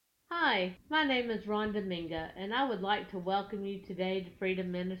Hi, my name is Ron Dominga, and I would like to welcome you today to Freedom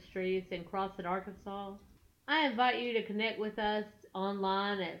Ministries in Crossett, Arkansas. I invite you to connect with us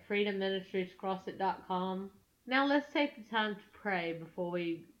online at freedomministriescrossett.com. Now let's take the time to pray before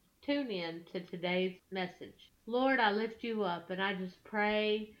we tune in to today's message. Lord, I lift you up and I just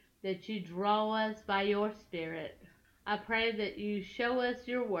pray that you draw us by your Spirit. I pray that you show us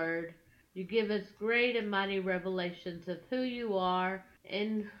your word. You give us great and mighty revelations of who you are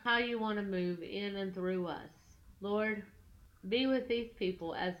and how you want to move in and through us. Lord, be with these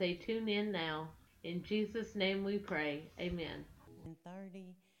people as they tune in now. In Jesus' name we pray. Amen.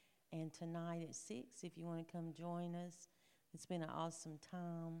 10:30 and tonight at 6 if you want to come join us. It's been an awesome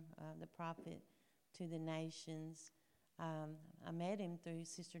time. The prophet to the nations. I met him through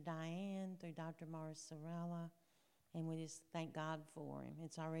Sister Diane, through Dr. Morris Sorella, and we just thank God for him.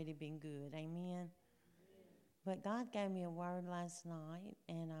 It's already been good. Amen. But God gave me a word last night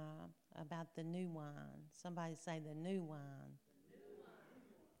and about the new wine. Somebody say the new wine.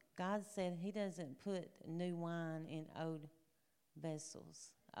 God said He doesn't put new wine in old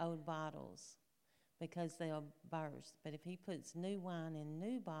vessels, old bottles, because they'll burst. But if He puts new wine in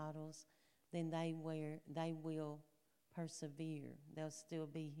new bottles, then they will persevere. They'll still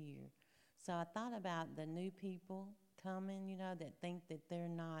be here. So I thought about the new people coming, that think that they're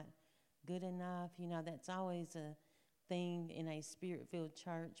not good enough. That's always a thing in a spirit-filled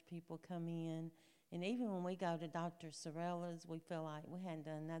church. People come in, and even when we go to Dr. Sorella's, we feel like we hadn't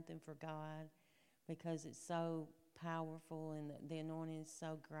done nothing for God because it's so powerful and the anointing is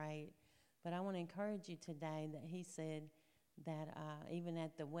so great. But I want to encourage you today that He said that even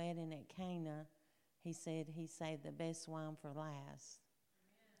at the wedding at Cana, He said He saved the best wine for last.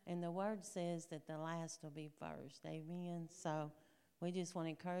 And the word says that the last will be first. Amen. So we just want to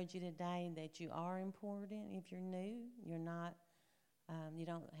encourage you today that you are important. If you're new, you're not, you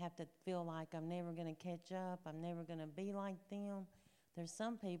don't have to feel like I'm never going to catch up. I'm never going to be like them. There's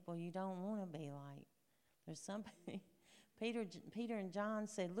some people you don't want to be like. There's some Peter and John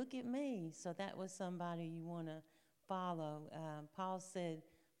said, "Look at me." So that was somebody you want to follow. Paul said,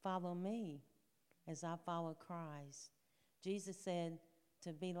 "Follow me as I follow Christ." Jesus said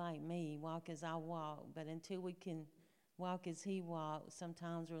to be like me, walk as I walk. But until we can walk as He walked,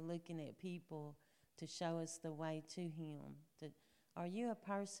 sometimes we're looking at people to show us the way to Him. Are you a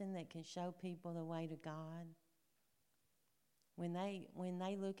person that can show people the way to God? When they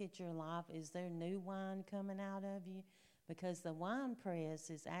look at your life, is there new wine coming out of you? Because the wine press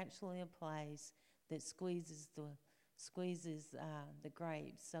is actually a place that squeezes the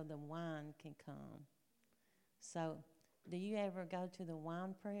grapes so the wine can come. So, do you ever go to the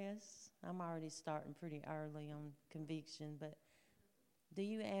wine press? I'm already starting pretty early on conviction, but do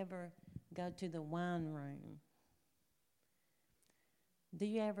you ever go to the wine room? Do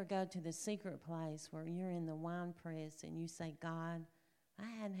you ever go to the secret place where you're in the wine press and you say, "God, I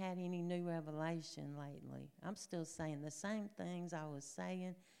hadn't had any new revelation lately. I'm still saying the same things I was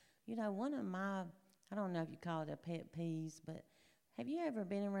saying." One of my, I don't know if you call it a pet peeves, but have you ever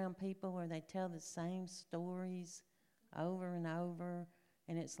been around people where they tell the same stories over and over?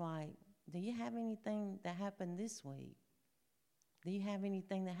 And it's like, do you have anything that happened this week? Do you have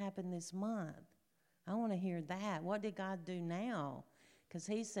anything that happened this month? I want to hear that. What did God do now? Because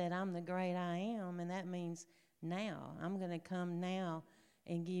He said, "I'm the great I am," and that means now. I'm going to come now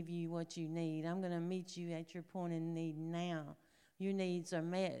and give you what you need. I'm going to meet you at your point in need now. Your needs are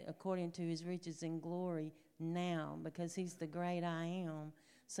met according to His riches and glory now because He's the great I am.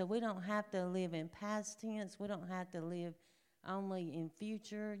 So we don't have to live in past tense. We don't have to live only in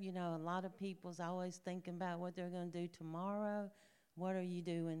future. A lot of people's always thinking about what they're going to do tomorrow. What are you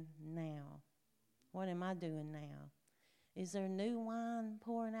doing now? What am I doing now? Is there new wine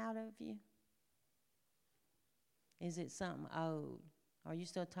pouring out of you? Is it something old? Are you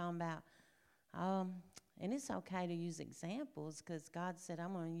still talking about, um, and it's okay to use examples because God said,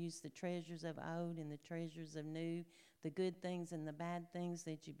 "I'm going to use the treasures of old and the treasures of new, the good things and the bad things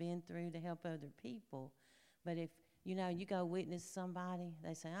that you've been through to help other people." But if, you go witness somebody,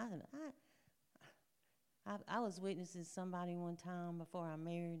 they say, I was witnessing somebody one time before I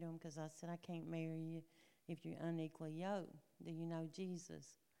married them because I said, "I can't marry you if you're unequally yoked. Do you know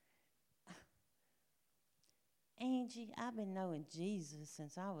Jesus?" "Angie, I've been knowing Jesus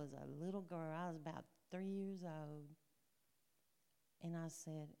since I was a little girl. I was about 3 years old." And I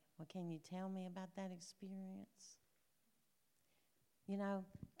said, "Well, can you tell me about that experience?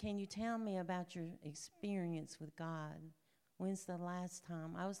 Can you tell me about your experience with God? When's the last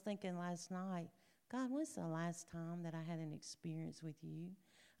time?" I was thinking last night, "God, when's the last time that I had an experience with you?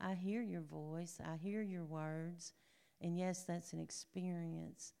 I hear your voice, I hear your words, and yes, that's an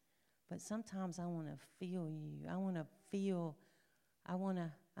experience. But sometimes I want to feel you. I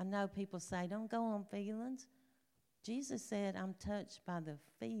know people say, don't go on feelings. Jesus said, I'm touched by the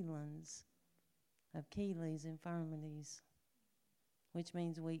feelings of Keely's infirmities, which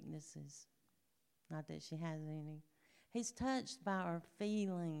means weaknesses. Not that she has any. He's touched by our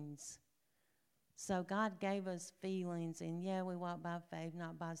feelings. So God gave us feelings, and yeah, we walk by faith,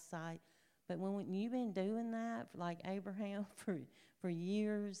 not by sight. But when you've been doing that, like Abraham, for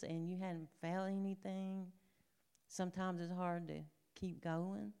years, and you hadn't felt anything, sometimes it's hard to keep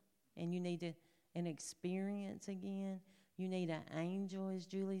going, and you need an experience again. You need an angel, as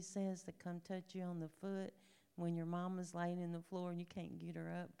Julie says, to come touch you on the foot when your mama's laying in the floor and you can't get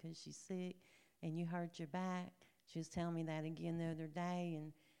her up because she's sick and you hurt your back. She was telling me that again the other day,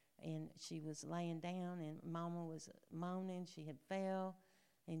 and she was laying down and Mama was moaning. She had fell,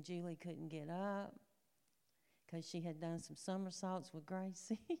 and Julie couldn't get up because she had done some somersaults with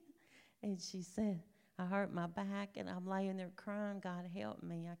Gracie. And she said, I hurt my back, and I'm laying there crying, God help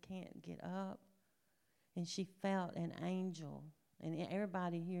me, I can't get up. And she felt an angel. And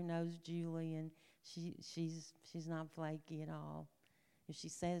everybody here knows Julie, and she's not flaky at all. If she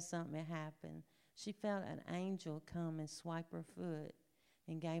says something, it happened. She felt an angel come and swipe her foot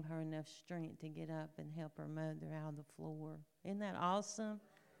and gave her enough strength to get up and help her mother out of the floor. Isn't that awesome?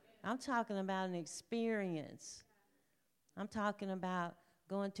 I'm talking about an experience. I'm talking about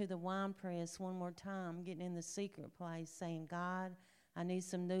going to the wine press one more time, getting in the secret place, saying, God, I need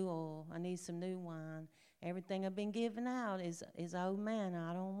some new oil. I need some new wine. Everything I've been giving out is old manna.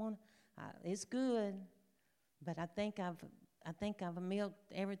 I don't want. It's good, but I think I've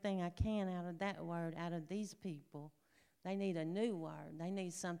milked everything I can out of that word, out of these people. They need a new word. They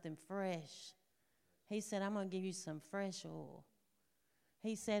need something fresh. He said, I'm going to give you some fresh oil.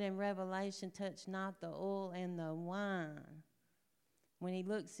 He said in Revelation, touch not the oil and the wine. When he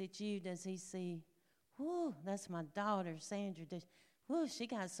looks at you, does he see, whoo, that's my daughter, Sandra. Whoo, she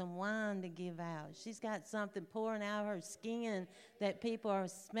got some wine to give out. She's got something pouring out of her skin that people are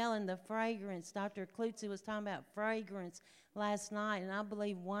smelling the fragrance. Dr. Klutzy was talking about fragrance last night, and I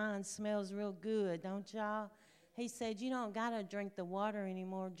believe wine smells real good, don't y'all? He said, you don't got to drink the water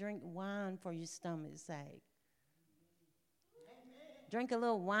anymore. Drink wine for your stomach's sake. Drink a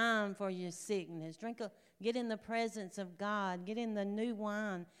little wine for your sickness. Get in the presence of God. Get in the new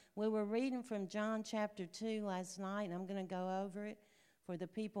wine. We were reading from John chapter 2 last night, and I'm going to go over it for the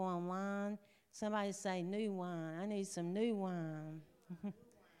people online. Somebody say, new wine. I need some new wine.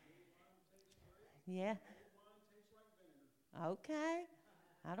 Yeah. Okay.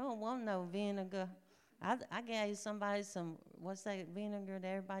 I don't want no vinegar. I gave somebody some, what's that vinegar that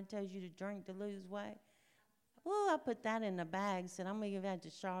everybody tells you to drink to lose weight? Well, I put that in the bag, said, I'm going to give that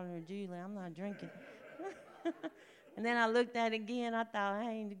to Charlotte or Julie. I'm not drinking. And then I looked at it again. I thought, I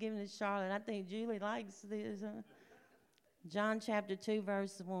ain't giving it to Charlotte. I think Julie likes this. John chapter 2,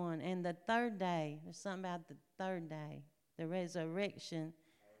 verse 1. And the third day, there's something about the third day, the resurrection.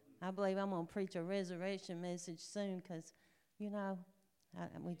 I believe I'm going to preach a resurrection message soon because, we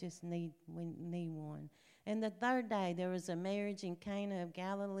need one. And the third day, there was a marriage in Cana of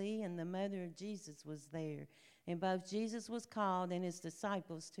Galilee, and the mother of Jesus was there. And both Jesus was called and his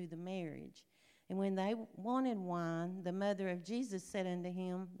disciples to the marriage. And when they wanted wine, the mother of Jesus said unto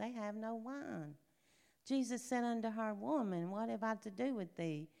him, they have no wine. Jesus said unto her, Woman, what have I to do with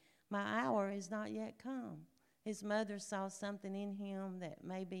thee? My hour is not yet come. His mother saw something in him that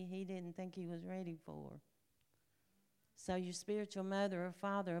maybe he didn't think he was ready for. So your spiritual mother or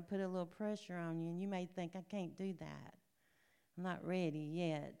father will put a little pressure on you, and you may think, I can't do that. I'm not ready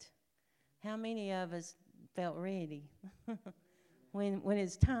yet. How many of us felt ready? when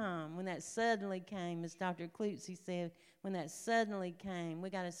it's time, when that suddenly came, as Dr. Klutzy said, when that suddenly came, we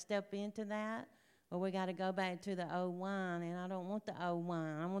got to step into that, or we got to go back to the old wine, and I don't want the old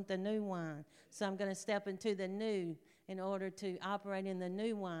wine. I want the new wine. So I'm going to step into the new in order to operate in the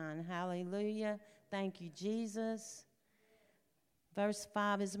new wine. Hallelujah. Thank you, Jesus. Verse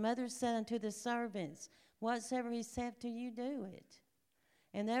 5, his mother said unto the servants, whatsoever he saith to you, do it.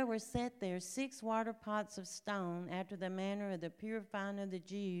 And there were set there 6 water pots of stone, after the manner of the purifying of the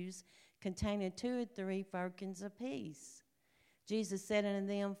Jews, containing 2 or 3 firkins apiece. Jesus said unto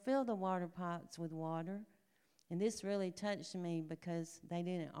them, fill the water pots with water. And this really touched me because they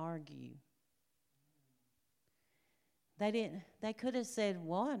didn't argue. They could have said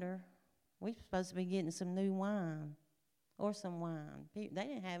water. We're supposed to be getting some new wine. Or some wine. They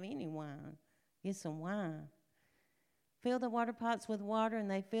didn't have any wine. Get some wine. Fill the water pots with water,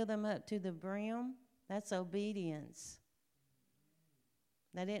 and they fill them up to the brim. That's obedience.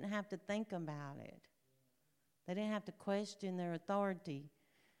 They didn't have to think about it. They didn't have to question their authority.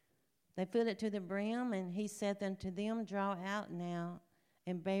 They filled it to the brim, and he saith unto them, Draw out now,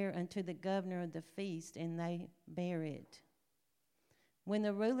 and bear unto the governor of the feast, and they bare it. When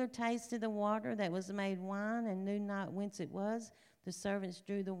the ruler tasted the water that was made wine, and knew not whence it was, the servants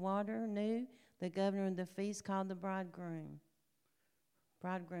drew the water, knew. The governor of the feast called the bridegroom.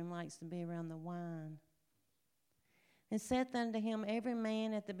 Bridegroom likes to be around the wine. And saith unto him, Every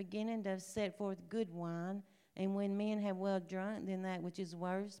man at the beginning doth set forth good wine, and when men have well drunk, then that which is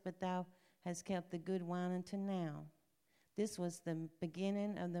worse, but thou hast kept the good wine until now. This was the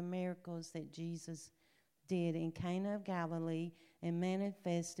beginning of the miracles that Jesus did in Cana of Galilee, and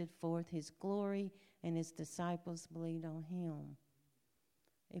manifested forth his glory, and his disciples believed on him.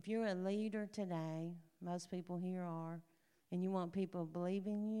 If you're a leader today, most people here are, and you want people to believe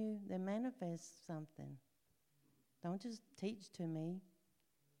in you, then manifest something. Don't just teach to me.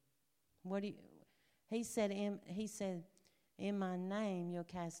 He said, in my name you'll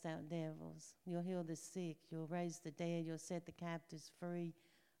cast out devils. You'll heal the sick. You'll raise the dead. You'll set the captives free.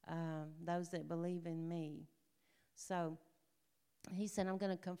 Those that believe in me. So he said, I'm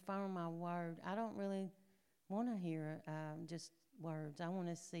going to confirm my word. I don't really want to hear just words. I want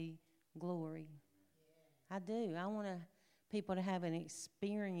to see glory. Yeah. I do. I want people to have an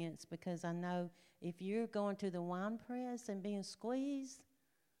experience, because I know if you're going to the wine press and being squeezed,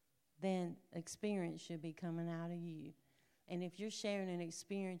 then experience should be coming out of you. And if you're sharing an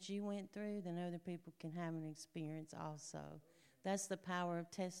experience you went through, then other people can have an experience also. That's the power of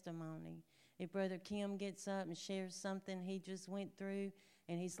testimony. If Brother Kim gets up and shares something he just went through,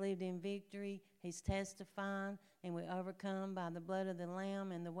 and he's lived in victory, he's testifying, and we overcome by the blood of the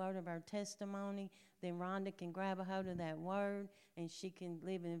Lamb and the word of our testimony, then Rhonda can grab a hold of that word, and she can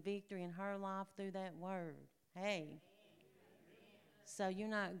live in victory in her life through that word. Hey. So you're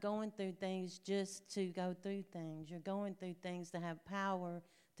not going through things just to go through things. You're going through things to have power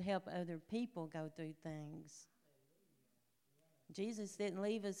to help other people go through things. Jesus didn't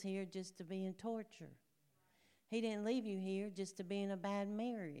leave us here just to be in torture. He didn't leave you here just to be in a bad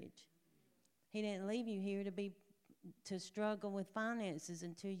marriage. He didn't leave you here to struggle with finances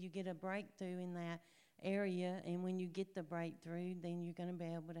until you get a breakthrough in that area. And when you get the breakthrough, then you're going to be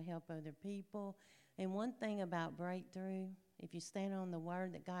able to help other people. And one thing about breakthrough, if you stand on the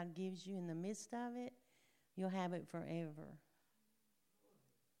word that God gives you in the midst of it, you'll have it forever.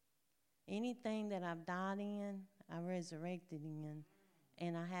 Anything that I've died in, I resurrected in,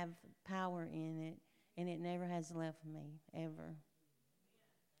 and I have power in it, and it never has left me, ever.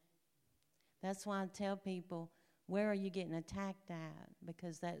 That's why I tell people, where are you getting attacked at?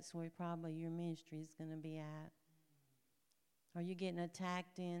 Because that's where probably your ministry is going to be at. Are you getting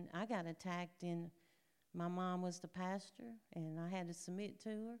attacked in? I got attacked in, my mom was the pastor, and I had to submit to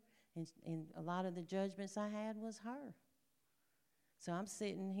her, and a lot of the judgments I had was her. So I'm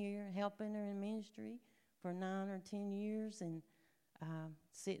sitting here helping her in ministry for 9 or 10 years, and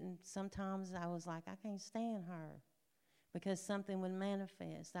sitting, sometimes I was like, I can't stand her, because something would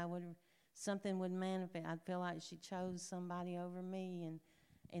manifest. Something would manifest. I'd feel like she chose somebody over me,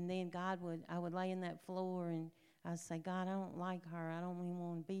 and then I would lay in that floor, and I'd say, God, I don't like her. I don't even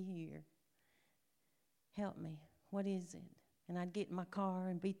want to be here. Help me. What is it? And I'd get in my car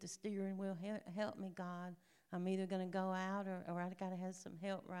and beat the steering wheel. Help me, God. I'm either going to go out or I got to have some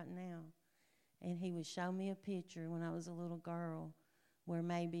help right now. And he would show me a picture when I was a little girl where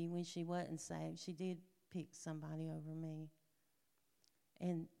maybe when she wasn't saved, she did pick somebody over me.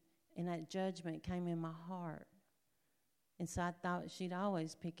 And that judgment came in my heart. And so I thought she'd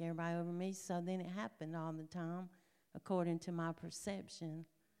always pick everybody over me. So then it happened all the time, according to my perception,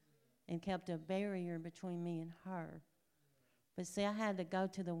 and kept a barrier between me and her. But see, I had to go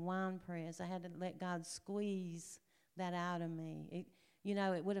to the wine press. I had to let God squeeze that out of me.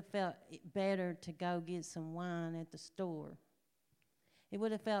 It would have felt better to go get some wine at the store. It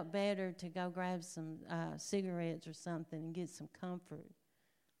would have felt better to go grab some cigarettes or something and get some comfort.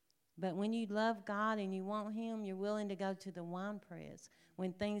 But when you love God and you want him, you're willing to go to the wine press.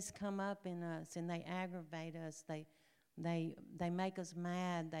 When things come up in us and they aggravate us, they make us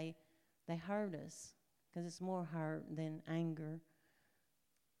mad, they hurt us, because it's more hurt than anger.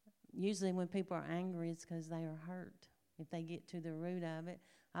 Usually when people are angry, it's because they are hurt. If they get to the root of it.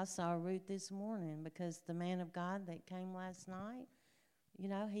 I saw a root this morning because the man of God that came last night,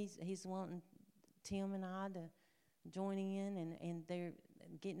 he's wanting Tim and I to join in, and they're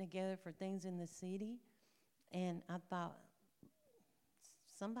getting together for things in the city. And I thought,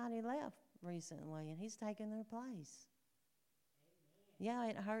 somebody left recently, and he's taking their place. Yeah,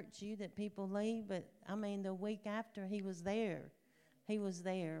 it hurts you that people leave, but the week after he was there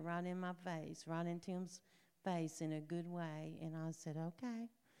right in my face, right in Tim's face in a good way. And I said, okay,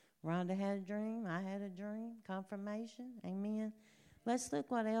 Rhonda had a dream. I had a dream. Confirmation. Amen. Let's look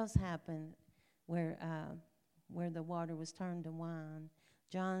what else happened where the water was turned to wine.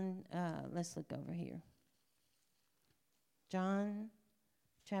 John, let's look over here. John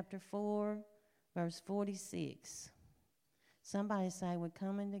chapter 4, verse 46. Somebody say, we're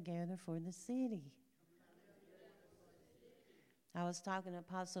coming together for the city. I was talking to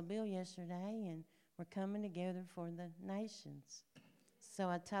Apostle Bill yesterday, and we're coming together for the nations. So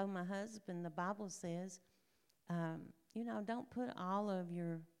I told my husband, the Bible says, don't put all of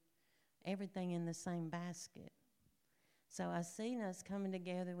your everything in the same basket. So I seen us coming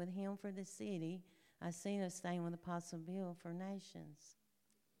together with him for the city. I seen us staying with Apostle Bill for nations.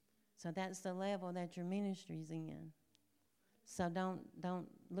 So that's the level that your ministry's in. So don't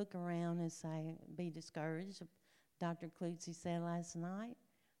look around and say, be discouraged. Dr. Clutzy said last night,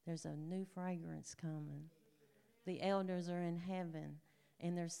 there's a new fragrance coming. The elders are in heaven,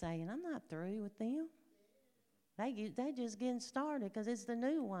 and they're saying, I'm not through with them. They just getting started because it's the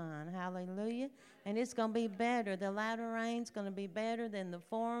new wine. Hallelujah. And it's going to be better. The latter rain's going to be better than the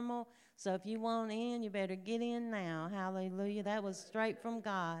formal. So if you want in, you better get in now. Hallelujah. That was straight from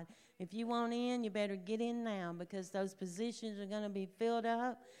God. If you want in, you better get in now because those positions are going to be filled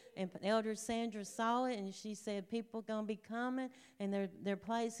up. And Elder Sandra saw it, and she said people are going to be coming, and their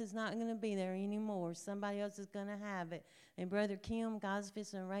place is not going to be there anymore. Somebody else is going to have it. And Brother Kim, God's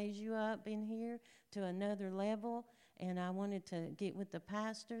fixing to raise you up in here to another level. And I wanted to get with the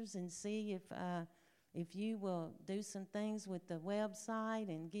pastors and see if you will do some things with the website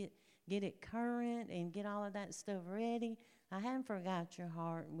and get it current and get all of that stuff ready. I haven't forgot your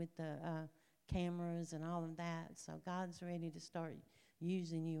heart with the cameras and all of that. So God's ready to start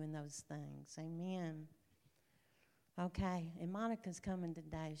using you in those things. Amen. Okay, and Monica's coming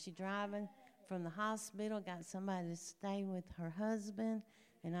today. She's driving from the hospital, got somebody to stay with her husband,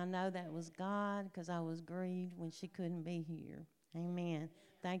 and I know that was God because I was grieved when she couldn't be here. Amen.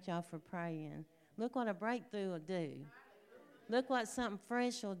 Thank y'all for praying. Look what a breakthrough will do. Look what something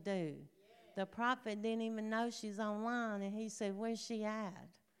fresh will do. The prophet didn't even know she's online, and he said, where's she at?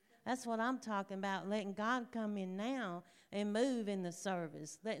 That's what I'm talking about, letting God come in now and move in the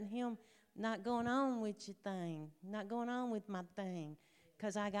service, letting him not going on with your thing, not going on with my thing,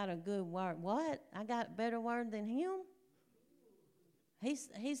 because I got a good word. What? I got a better word than him?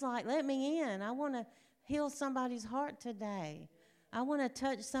 He's like, let me in. I want to heal somebody's heart today. I want to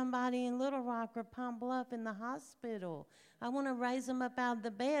touch somebody in Little Rock or Palm Bluff in the hospital. I want to raise them up out of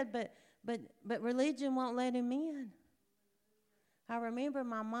the bed, but religion won't let him in. I remember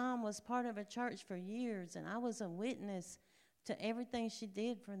my mom was part of a church for years, and I was a witness to everything she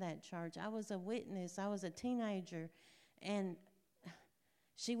did for that church. I was a witness. I was a teenager, and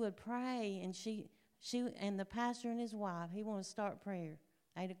she would pray, and she and the pastor and his wife, he wanted to start prayer,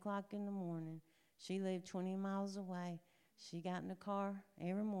 8 o'clock in the morning. She lived 20 miles away. She got in the car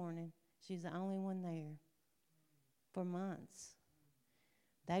every morning. She's the only one there for months.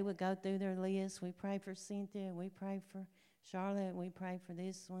 They would go through their list. We pray for Cynthia. We pray for Charlotte. We pray for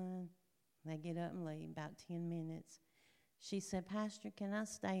this one. They get up and leave about 10 minutes. She said, Pastor, can I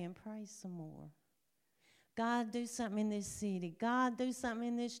stay and pray some more? God, do something in this city. God, do something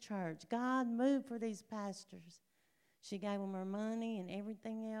in this church. God, move for these pastors. She gave them her money and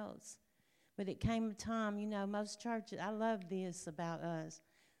everything else. But it came a time, most churches, I love this about us.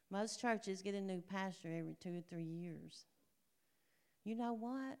 Most churches get a new pastor every 2 or 3 years. You know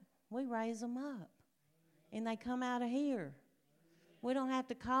what? We raise them up. And they come out of here. We don't have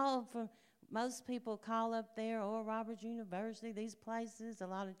to call from, most people call up there, or Roberts University, these places. A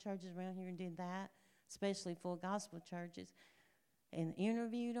lot of churches around here did that, especially full gospel churches, and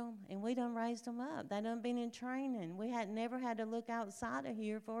interviewed them, and we done raised them up. They done been in training. We had never had to look outside of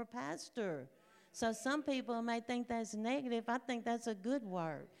here for a pastor. So some people may think that's negative. I think that's a good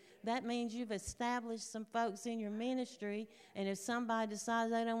word. That means you've established some folks in your ministry, and if somebody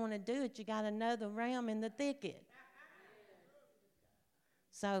decides they don't want to do it, you got to know the ram in the thicket.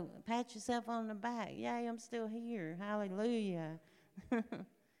 So pat yourself on the back. Yay, I'm still here. Hallelujah.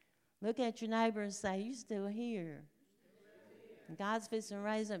 Look at your neighbor and say, you still here. God's fixing to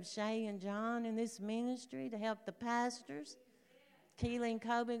raise up Shay and John in this ministry to help the pastors. Keely and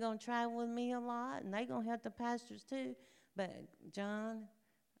Kobe going to travel with me a lot, and they going to help the pastors too. But John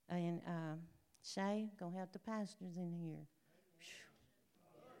and Shay going to help the pastors in here.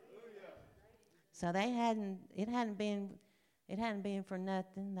 So it hadn't been for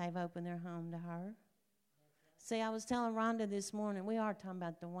nothing. They've opened their home to her. See, I was telling Rhonda this morning, we are talking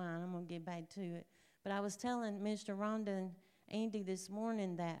about the wine. I'm going to get back to it. But I was telling Minister Rhonda and Andy this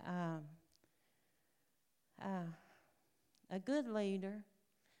morning that a good leader,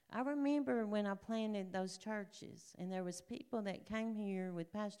 I remember when I planted those churches, and there was people that came here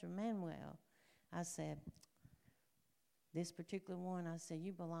with Pastor Manuel. I said, this particular one, I said,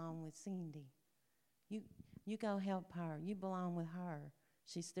 you belong with Cindy. You go help her. You belong with her.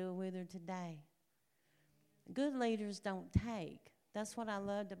 She's still with her today. Good leaders don't take. That's what I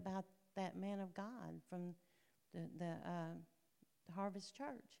loved about that man of God from the Harvest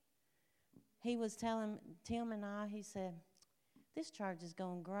Church. He was telling Tim and I, he said, this church is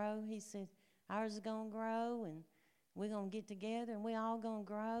going to grow. He said, ours is going to grow, and we're going to get together, and we all going to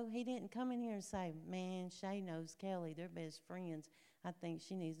grow. He didn't come in here and say, man, Shay knows Kelly. They're best friends. I think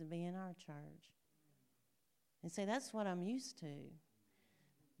she needs to be in our church. And say, that's what I'm used to.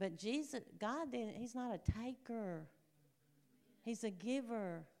 But Jesus, God didn't, he's not a taker. He's a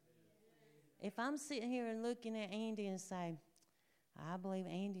giver. If I'm sitting here and looking at Andy and say, I believe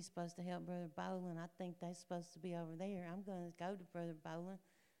Andy's supposed to help Brother Boland. I think they're supposed to be over there. I'm going to go to Brother Boland.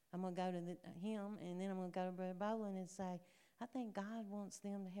 I'm going to go to him, and then I'm going to go to Brother Boland and say, I think God wants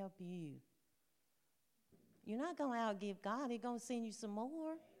them to help you. You're not going to outgive God. He's going to send you some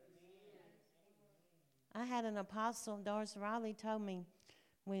more. I had an apostle, Doris Riley, told me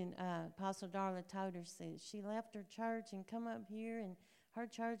when Apostle Darla told her, said she left her church and come up here, and her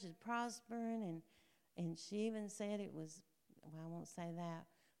church is prospering, and she even said it was, well, I won't say that,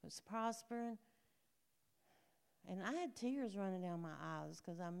 it was prospering. And I had tears running down my eyes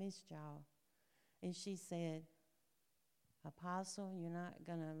because I missed y'all. And she said, Apostle, you're not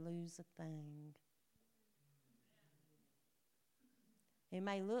going to lose a thing. It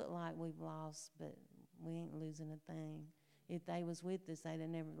may look like we've lost, but we ain't losing a thing. If they was with us, they'd have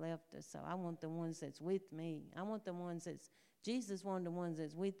never left us. So I want the ones that's with me. I want the ones Jesus wanted the ones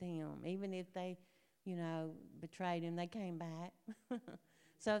that's with him. Even if they, betrayed him, they came back.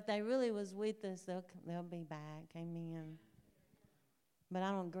 So if they really was with us, they'll be back. Amen. But I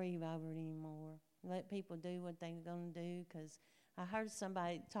don't grieve over it anymore. Let people do what they're going to do, because I heard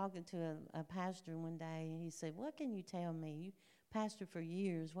somebody talking to a pastor one day, and he said, what can you tell me? You pastored for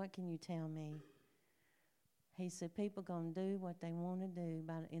years. What can you tell me? He said, people going to do what they want to do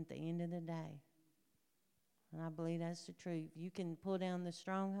at the end of the day. And I believe that's the truth. You can pull down the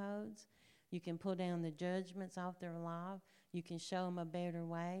strongholds. You can pull down the judgments off their life. You can show them a better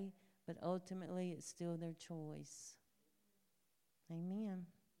way. But ultimately, it's still their choice. Amen.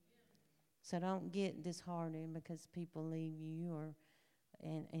 So don't get disheartened because people leave you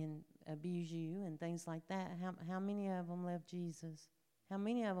and abuse you and things like that. How many of them left Jesus? How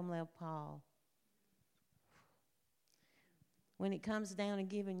many of them left Paul? When it comes down to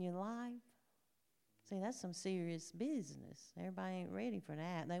giving your life, see, that's some serious business. Everybody ain't ready for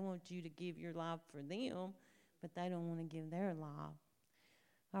that. They want you to give your life for them, but they don't want to give their life.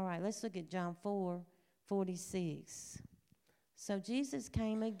 All right, let's look at John 4:46. So Jesus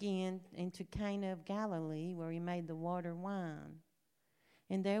came again into Cana of Galilee, where he made the water wine.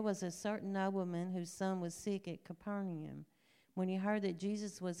 And there was a certain nobleman whose son was sick at Capernaum. When he heard that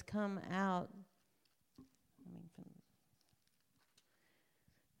Jesus was come out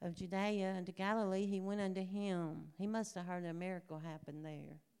of Judea unto Galilee, he went unto him. He must have heard a miracle happen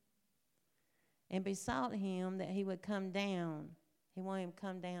there. And besought him that he would come down. He wanted him to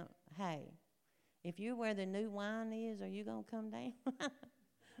come down. Hey, if you're where the new wine is, are you going to come down?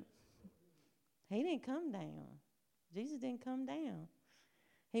 He didn't come down. Jesus didn't come down.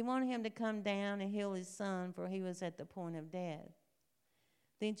 He wanted him to come down and heal his son, for he was at the point of death.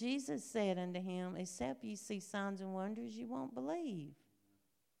 Then Jesus said unto him, except ye see signs and wonders, you won't believe.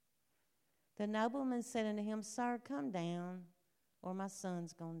 The nobleman said unto him, Sir, come down, or my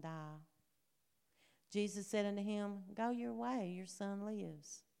son's going to die. Jesus said unto him, Go your way, your son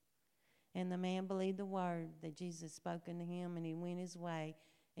lives. And the man believed the word that Jesus spoke unto him, and he went his way.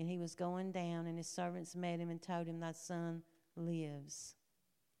 And he was going down, and his servants met him and told him, Thy son lives.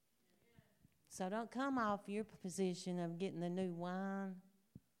 So don't come off your position of getting the new wine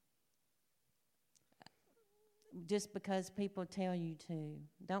just because people tell you to.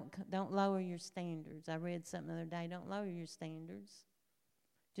 Don't lower your standards. I read something the other day. Don't lower your standards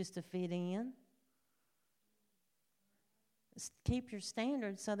just to fit in. Keep your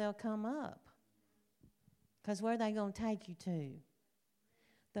standards so they'll come up. Because where are they going to take you to?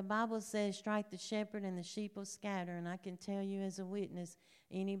 The Bible says, strike the shepherd and the sheep will scatter. And I can tell you as a witness,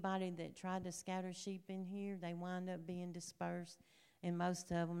 anybody that tried to scatter sheep in here, they wind up being dispersed. And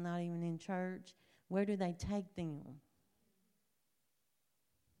most of them not even in church. Where do they take them?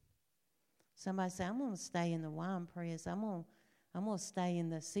 Somebody say, I'm going to stay in the wine press. I'm going to stay in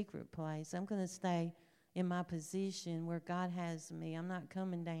the secret place. I'm going to stay in my position where God has me. I'm not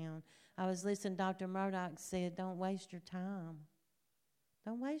coming down. I was listening, Dr. Murdoch said, don't waste your time.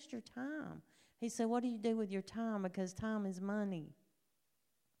 Don't waste your time. He said, what do you do with your time? Because time is money.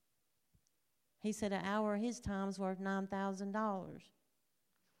 He said an hour of his time is worth $9,000.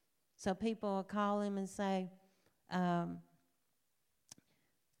 So people will call him and say,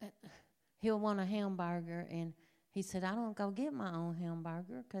 he'll want a hamburger. And he said, I don't go get my own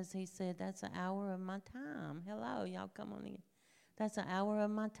hamburger because he said, that's an hour of my time. Hello, y'all come on in. That's an hour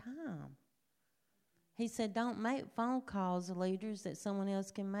of my time. He said, don't make phone calls, leaders, that someone else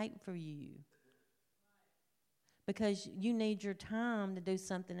can make for you. Because you need your time to do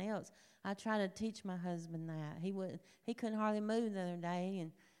something else. I try to teach my husband that. He couldn't hardly move the other day,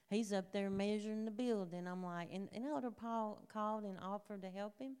 and he's up there measuring the building. I'm like, and Elder Paul called and offered to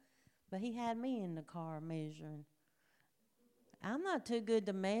help him, but he had me in the car measuring. I'm not too good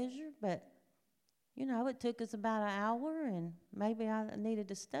to measure, but, you know, it took us about an hour, and maybe I needed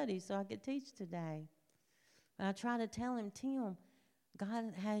to study so I could teach today. But I try to tell him, Tim,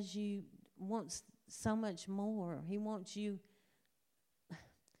 God wants so much more. He wants you.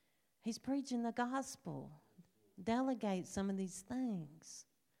 He's preaching the gospel. Delegate some of these things.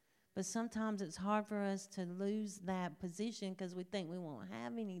 But sometimes it's hard for us to lose that position because we think we won't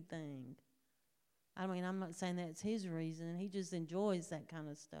have anything. I mean, I'm not saying that's his reason. He just enjoys that kind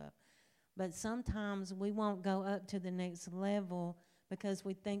of stuff. But sometimes we won't go up to the next level because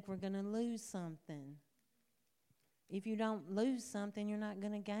we think we're going to lose something. If you don't lose something, you're not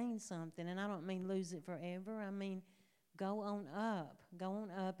going to gain something. And I don't mean lose it forever. I mean go on up. Go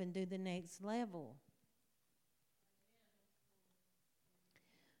on up and do the next level.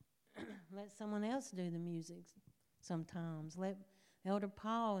 Let someone else do the music sometimes. Let Elder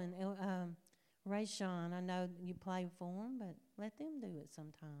Paul and Ray Sean, I know you play for them, but let them do it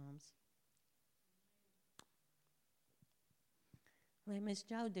sometimes. Let Miss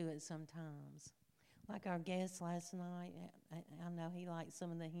Jo do it sometimes. Like our guest last night, I know he likes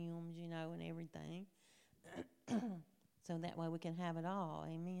some of the hymns, you know, and everything. So that way we can have it all,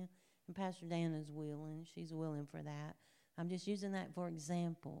 amen. And Pastor Dana's willing. She's willing for that. I'm just using that for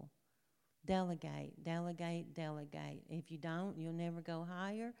example. Delegate, delegate, delegate. If you don't, you'll never go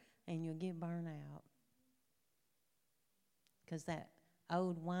higher and you'll get burnt out. Because that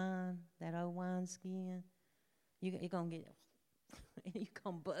old wine skin, you're going to get... you're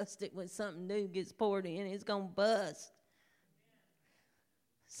going to bust it when something new gets poured in. It's going to bust.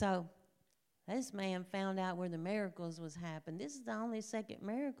 So this man found out where the miracles was happening. This is the only second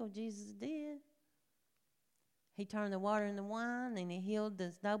miracle Jesus did. He turned the water into wine, and he healed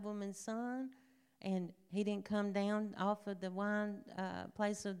this nobleman's son. And he didn't come down off of the wine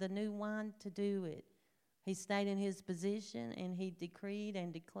place of the new wine to do it. He stayed in his position, and he decreed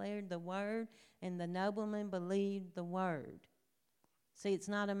and declared the word, and the nobleman believed the word. See, it's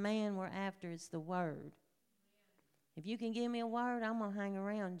not a man we're after, it's the word. If you can give me a word, I'm going to hang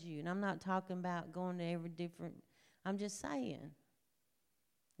around you. And I'm not talking about going to every different, I'm just saying.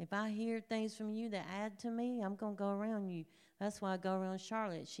 If I hear things from you that add to me, I'm going to go around you. That's why I go around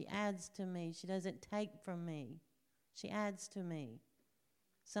Charlotte. She adds to me. She doesn't take from me. She adds to me.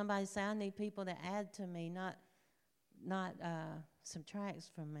 Somebody say, I need people that add to me, not subtracts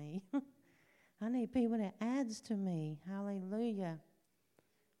from me. I need people that adds to me. Hallelujah.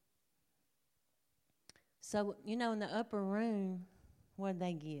 So, you know, in the upper room, what did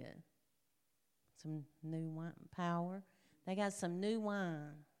they get? Some new wine, power. They got some new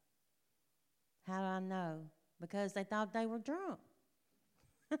wine. How do I know? Because they thought they were drunk.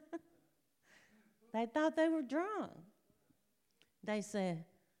 They thought they were drunk. They said,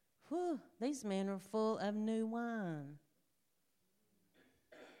 whew, these men are full of new wine.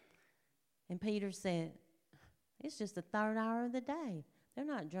 And Peter said, it's just the third hour of the day. They're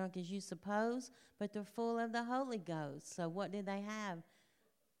not drunk as you suppose, but they're full of the Holy Ghost. So what did they have?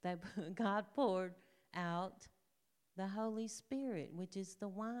 God poured out the Holy Spirit, which is the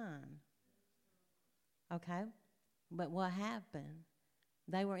wine. Okay? But what happened?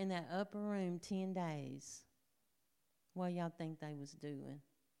 They were in that upper room 10 days. What y'all think they was doing?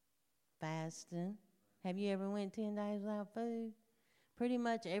 Fasting. Have you ever went 10 days without food? Pretty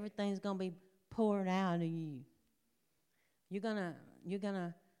much everything's going to be poured out of you. You're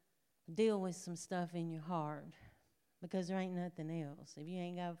gonna deal with some stuff in your heart because there ain't nothing else. If you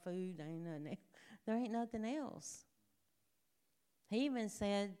ain't got food, there ain't nothing else. There ain't nothing else. He even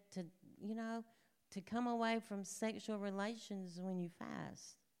said to come away from sexual relations when you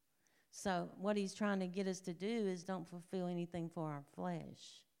fast. So what he's trying to get us to do is don't fulfill anything for our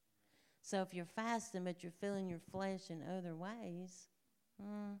flesh. So if you're fasting but you're filling your flesh in other ways,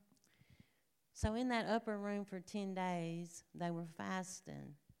 so in that upper room for 10 days, they were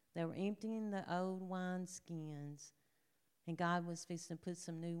fasting. They were emptying the old wine skins And God was fixing to put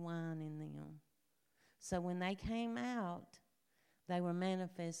some new wine in them. So when they came out, they were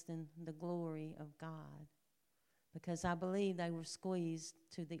manifesting the glory of God. Because I believe they were squeezed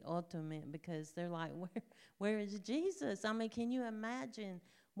to the ultimate, because they're like, where is Jesus? I mean, can you imagine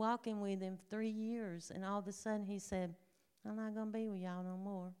walking with him 3 years, and all of a sudden he said, I'm not going to be with y'all no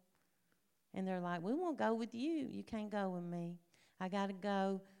more. And they're like, we won't go with you. You can't go with me. I got to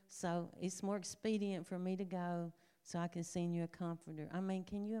go, so it's more expedient for me to go so I can send you a comforter. I mean,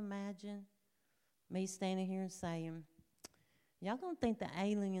 can you imagine me standing here and saying, y'all going to think the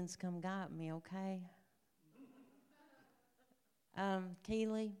aliens come got me, okay?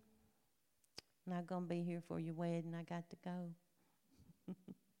 Keely, I'm not going to be here for your wedding. I got to go.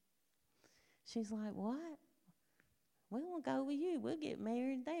 She's like, what? We won't go with you. We'll get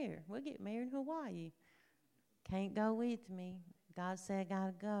married there. We'll get married in Hawaii. Can't go with me. God said I got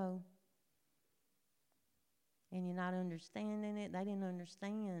to go. And you're not understanding it. They didn't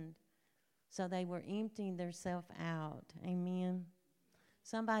understand. So they were emptying themselves out. Amen.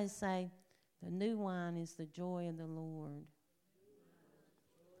 Somebody say, the new wine is the joy of the Lord.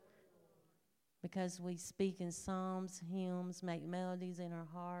 Because we speak in psalms, hymns, make melodies in our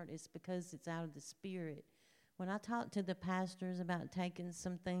heart, it's because it's out of the Spirit. When I talked to the pastors about taking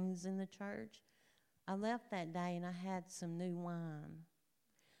some things in the church, I left that day and I had some new wine.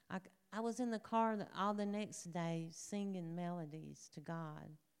 I was in the car all the next day singing melodies to God.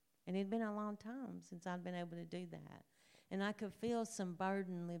 And it had been a long time since I'd been able to do that. And I could feel some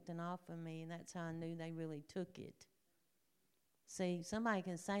burden lifting off of me, and that's how I knew they really took it. See, somebody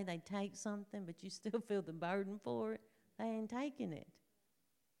can say they take something, but you still feel the burden for it. They ain't taking it.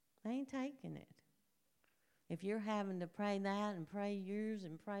 They ain't taking it. If you're having to pray that and pray yours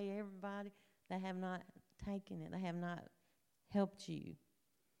and pray everybody, they have not taken it. They have not helped you.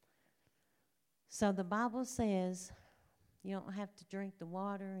 So the Bible says you don't have to drink the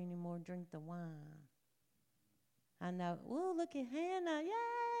water anymore, drink the wine. I know, oh, look at Hannah,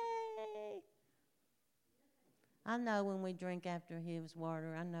 yay! I know when we drink after his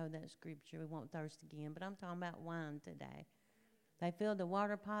water, I know that scripture, we won't thirst again, but I'm talking about wine today. They filled the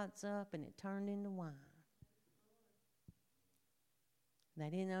water pots up and it turned into wine. They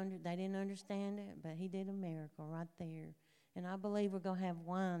didn't understand it, but he did a miracle right there. And I believe we're going to have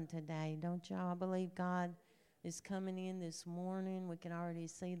wine today, don't y'all? I believe God is coming in this morning. We can already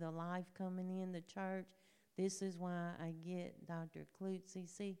see the life coming in the church. This is why I get Dr. Klutzy.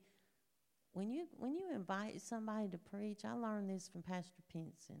 See, when you invite somebody to preach, I learned this from Pastor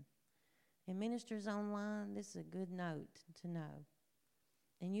Pinson. And ministers online, this is a good note to know.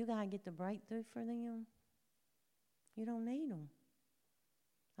 And you got to get the breakthrough for them. You don't need them.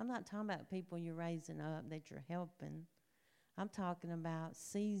 I'm not talking about people you're raising up that you're helping. I'm talking about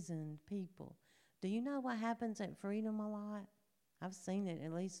seasoned people. Do you know what happens at Freedom a lot? I've seen it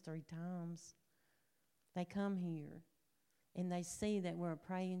at least 3 times. They come here and they see that we're a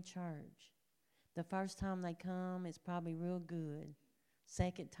praying church. The first time they come, it's probably real good.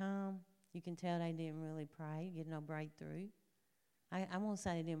 Second time, you can tell they didn't really pray, get no breakthrough. I won't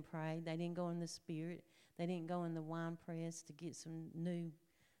say they didn't pray. They didn't go in the Spirit. They didn't go in the wine press to get some new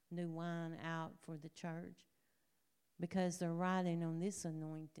wine out for the church, because they're riding on this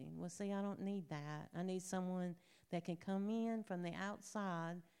anointing. Well, see, I don't need that. I need someone that can come in from the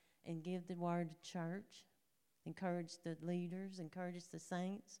outside and give the word to church, encourage the leaders, encourage the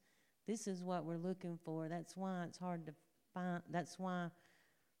saints. This is what we're looking for. That's why it's hard to find. That's why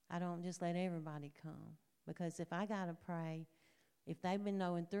I don't just let everybody come. Because if I got to pray, if they've been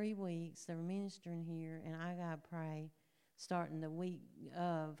knowing 3 weeks, they're ministering here, and I got to pray starting the week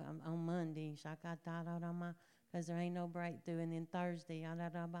of, on Monday, because there ain't no breakthrough. And then Thursday,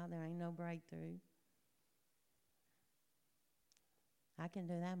 there ain't no breakthrough. I can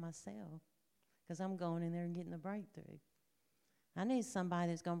do that myself, because I'm going in there and getting the breakthrough. I need somebody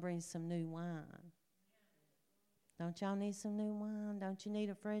that's going to bring some new wine. Don't y'all need some new wine? Don't you need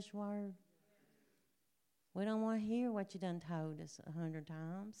a fresh word? We don't want to hear what you done told us 100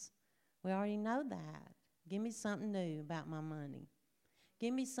 times. We already know that. Give me something new about my money.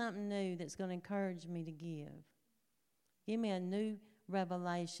 Give me something new that's going to encourage me to give. Give me a new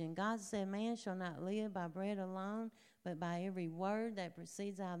revelation. God said, man shall not live by bread alone, but by every word that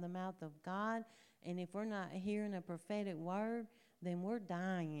proceeds out of the mouth of God. And if we're not hearing a prophetic word, then we're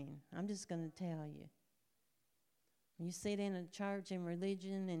dying. I'm just going to tell you. You sit in a church and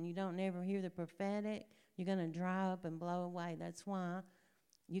religion and you don't never hear the prophetic, you're going to dry up and blow away. That's why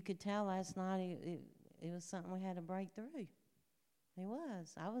you could tell last night it was something we had to break through. It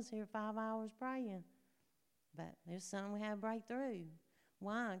was. I was here 5 hours praying. But there's something we had to break through.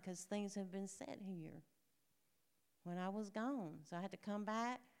 Why? Because things have been set here. when I was gone. So I had to come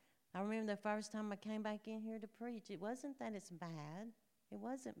back. I remember the first time I came back in here to preach. It wasn't that it's bad. It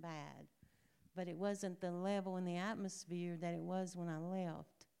wasn't bad. But it wasn't the level and the atmosphere that it was when I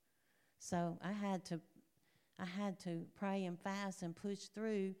left. So I had to pray and fast and push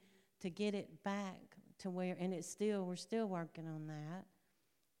through to get it back to where, and we're still working on that.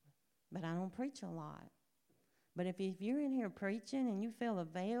 But I don't preach a lot. But if you're in here preaching and you feel a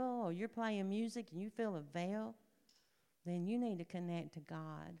veil, or you're playing music and you feel a veil, then you need to connect to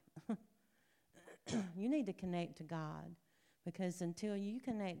God. You need to connect to God. Because until you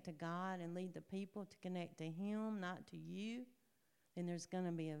connect to God and lead the people to connect to Him, not to you, then there's going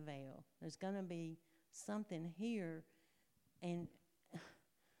to be a veil. There's going to be something here, and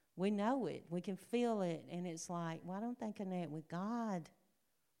we know it. We can feel it, and it's like, why don't they connect with God?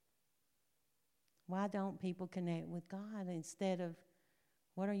 Why don't people connect with God instead of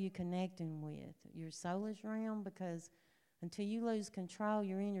what are you connecting with? Your soulish realm? Because until you lose control,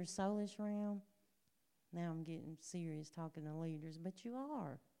 you're in your soulish realm. Now I'm getting serious talking to leaders, but you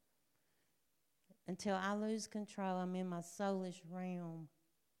are. Until I lose control, I'm in my soulish realm.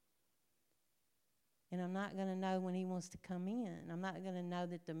 And I'm not going to know when He wants to come in. I'm not going to know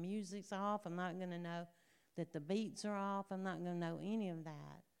that the music's off. I'm not going to know that the beats are off. I'm not going to know any of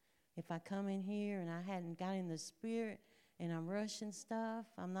that. If I come in here and I hadn't got in the Spirit and I'm rushing stuff,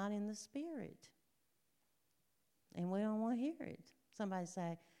 I'm not in the Spirit. And we don't want to hear it. Somebody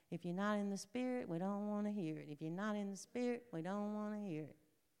say, if you're not in the Spirit, we don't want to hear it. If you're not in the Spirit, we don't want to hear it.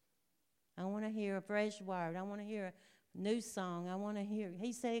 I want to hear a fresh word. I want to hear a new song. I want to hear.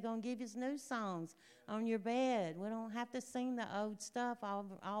 He said He's going to give us new songs on your bed. We don't have to sing the old stuff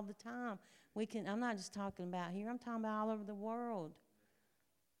all the time. I'm not just talking about here. I'm talking about all over the world.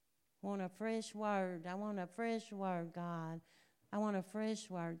 I want a fresh word. I want a fresh word, God. I want a fresh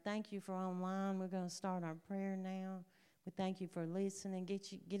word. Thank you for online. We're going to start our prayer now. We thank you for listening.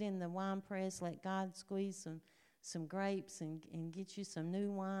 Get in the wine press. Let God squeeze some grapes and get you some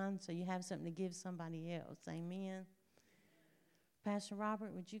new wine so you have something to give somebody else. Amen. Pastor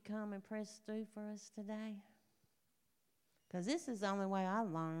Robert, would you come and press through for us today? Because this is the only way I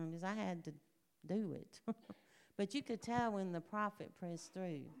learned is I had to do it. But you could tell when the prophet pressed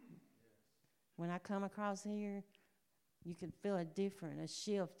through. When I come across here, you could feel a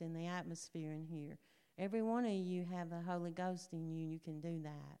shift in the atmosphere in here. Every one of you have the Holy Ghost in you, and you can do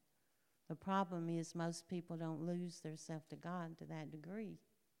that. The problem is most people don't lose their self to God to that degree,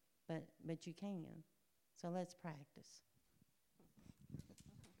 but you can. So let's practice.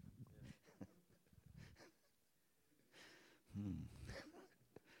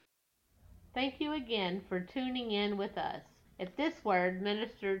 Thank you again for tuning in with us. If this word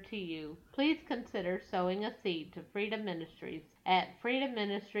ministered to you, please consider sowing a seed to Freedom Ministries at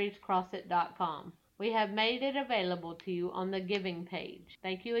freedomministriescrossit.com. We have made it available to you on the giving page.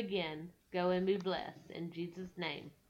 Thank you again. Go and be blessed. In Jesus' name.